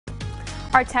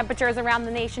Our temperatures around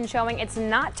the nation showing it's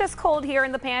not just cold here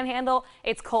in the Panhandle,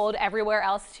 it's cold everywhere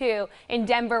else too. In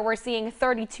Denver, we're seeing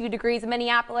 32 degrees,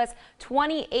 Minneapolis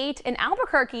 28, in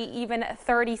Albuquerque even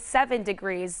 37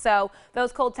 degrees. So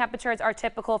those cold temperatures are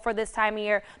typical for this time of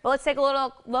year. But let's take a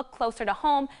little look closer to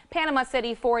home. Panama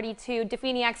City 42,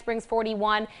 Definiak Springs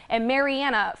 41, and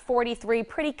Marianna 43.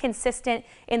 Pretty consistent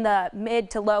in the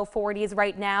mid to low 40s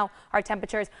right now, our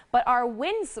temperatures. But our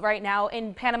winds right now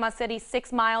in Panama City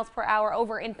 6 miles per hour.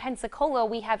 Over in Pensacola,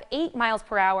 we have 8 miles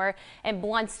per hour, and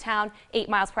Bluntstown 8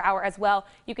 miles per hour as well.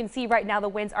 You can see right now the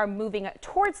winds are moving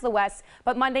towards the west,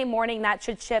 but Monday morning that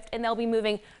should shift and they'll be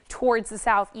moving towards the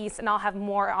southeast, and I'll have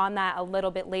more on that a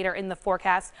little bit later in the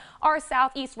forecast. Our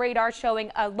southeast radar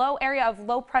showing a low area of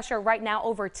low pressure right now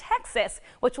over Texas,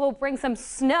 which will bring some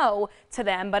snow to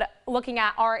them. But looking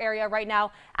at our area right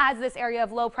now, as this area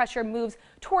of low pressure moves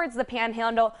towards the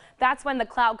Panhandle, that's when the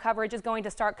cloud coverage is going to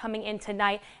start coming in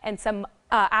tonight, and some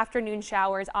afternoon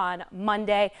showers on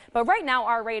Monday. But right now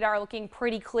our radar looking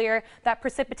pretty clear. That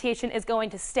precipitation is going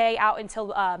to stay out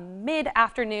until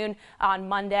mid-afternoon on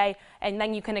Monday, and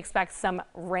then you can expect some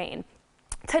rain.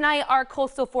 Tonight, our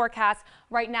coastal forecast.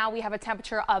 Right now we have a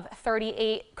temperature of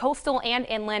 38 coastal and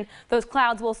inland. Those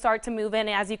clouds will start to move in,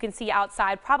 as you can see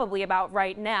outside probably about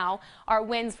right now. Our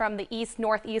winds from the east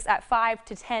northeast at 5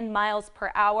 to 10 miles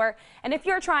per hour. And if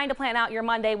you're trying to plan out your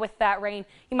Monday with that rain,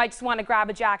 you might just want to grab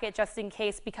a jacket just in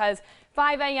case, because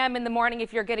 5 a.m. in the morning,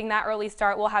 if you're getting that early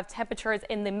start, we'll have temperatures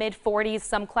in the mid 40s,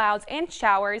 some clouds and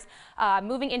showers.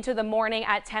 Moving into the morning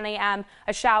at 10 a.m.,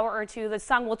 a shower or two. The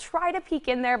sun will try to peek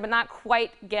in there, but not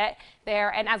quite get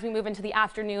there. And as we move into the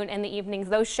afternoon and the evenings,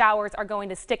 those showers are going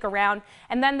to stick around,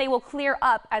 and then they will clear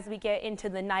up as we get into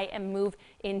the night and move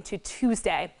into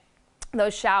Tuesday.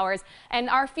 Those showers and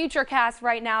our future cast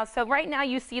right now. So right now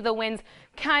you see the winds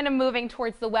kind of moving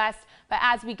towards the west, but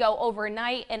as we go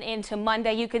overnight and into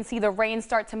Monday, you can see the rain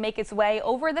start to make its way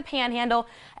over the Panhandle.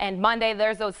 And Monday,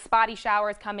 there's those spotty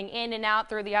showers coming in and out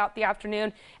throughout the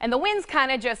afternoon, and the winds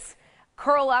kind of just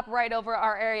curl up right over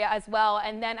our area as well.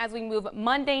 And then as we move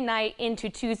Monday night into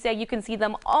Tuesday, you can see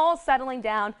them all settling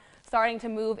down, starting to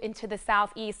move into the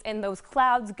southeast, and those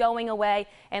clouds going away,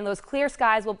 and those clear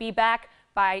skies will be back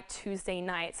by Tuesday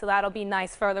night. So that'll be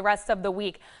nice for the rest of the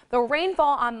week. The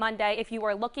rainfall on Monday, if you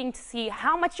are looking to see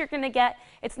how much you're going to get,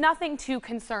 it's nothing too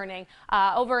concerning.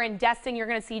 Over in Destin, you're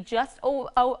going to see just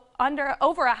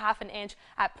over a half an inch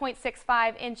at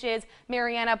 0.65 inches.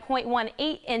 Marianna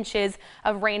 0.18 inches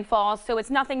of rainfall. So it's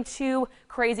nothing too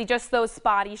crazy, just those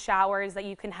spotty showers that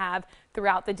you can have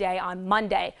throughout the day on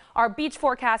Monday. Our beach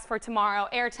forecast for tomorrow,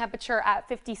 air temperature at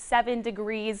 57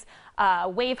 degrees,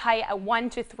 wave height at 1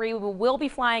 to 3. We will be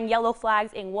flying yellow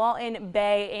flags in Walton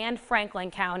Bay and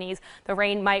Franklin counties. The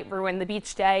rain might ruin the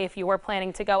beach day if you were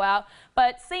planning to go out.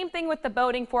 But same thing with the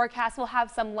boating forecast. We'll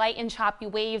have some light and choppy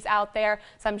waves out there,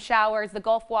 some showers. The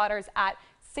Gulf waters at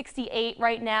 68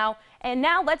 right now. And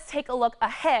now let's take a look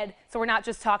ahead, so we're not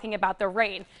just talking about the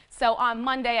rain. So on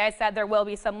Monday, I said there will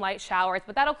be some light showers,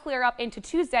 but that'll clear up into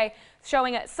Tuesday,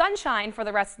 showing sunshine for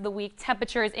the rest of the week.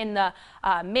 Temperatures in the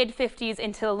mid 50s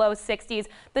into the low 60s.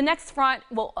 The next front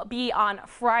will be on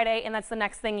Friday, and that's the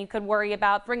next thing you could worry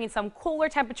about, bringing some cooler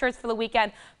temperatures for the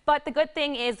weekend. But the good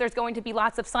thing is there's going to be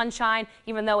lots of sunshine,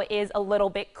 even though it is a little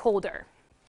bit colder.